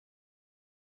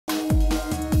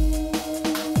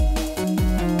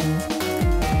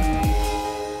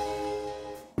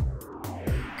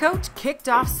Coach kicked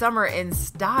off summer in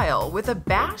style with a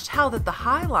bash held at the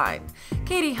High Line.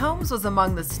 Katie Holmes was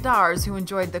among the stars who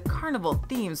enjoyed the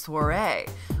carnival-themed soiree,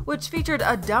 which featured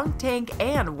a dunk tank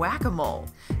and whack-a-mole.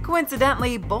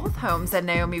 Coincidentally, both Holmes and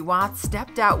Naomi Watts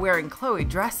stepped out wearing Chloe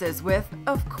dresses with,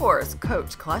 of course,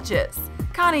 Coach clutches.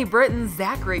 Connie Britton,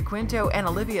 Zachary Quinto, and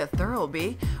Olivia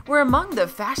Thirlby were among the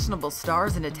fashionable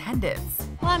stars in attendance.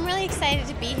 Well, I'm really excited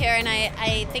to be here, and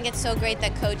I think it's so great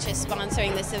that Coach is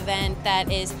sponsoring this event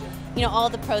that is, all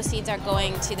the proceeds are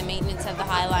going to the maintenance of the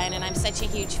High Line, and I'm such a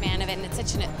huge fan of it, and it's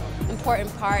such an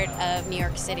important part of New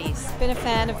York City. Been a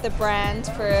fan of the brand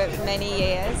for many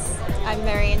years. I'm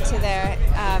very into their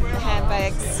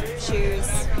handbags, shoes,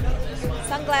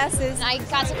 sunglasses. I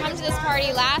got to come to this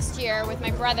party last year with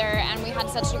my brother, and we had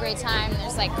such a great time.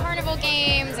 There's like carnival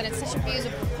games, and it's such a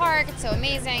beautiful park. It's so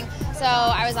amazing. So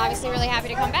I was obviously really happy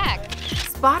to come back.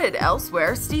 Spotted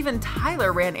elsewhere, Steven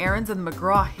Tyler ran errands in the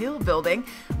McGraw-Hill building,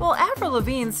 while Avril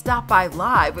Lavigne stopped by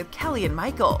live with Kelly and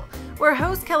Michael, where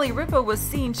host Kelly Ripa was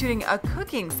seen shooting a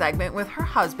cooking segment with her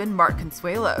husband Mark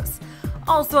Consuelos.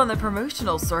 Also on the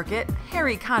promotional circuit,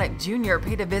 Harry Connick Jr.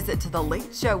 paid a visit to The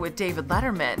Late Show with David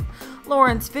Letterman,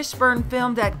 Lawrence Fishburne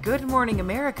filmed at Good Morning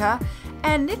America,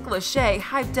 and Nick Lachey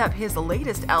hyped up his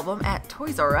latest album at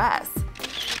Toys R Us.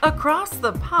 Across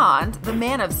the pond, the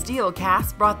Man of Steel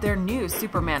cast brought their new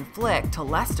Superman flick to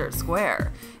Leicester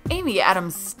Square. Amy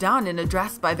Adams stunned in a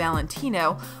dress by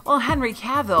Valentino, while Henry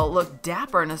Cavill looked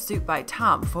dapper in a suit by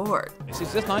Tom Ford. It's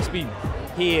just nice to be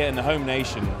here in the home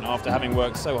nation after having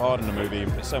worked so hard in the movie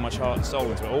and put so much heart and soul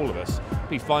into it, all of us.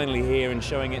 Be finally here and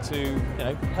showing it to,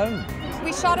 home.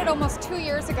 We shot it almost 2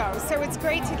 years ago, so it's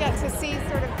great to get to see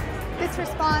sort of this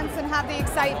response and have the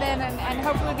excitement, and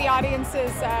hopefully the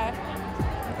audience's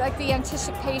the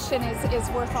anticipation is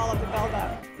worth all of the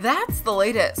build-up. That's the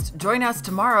latest. Join us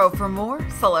tomorrow for more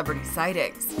celebrity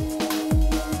sightings.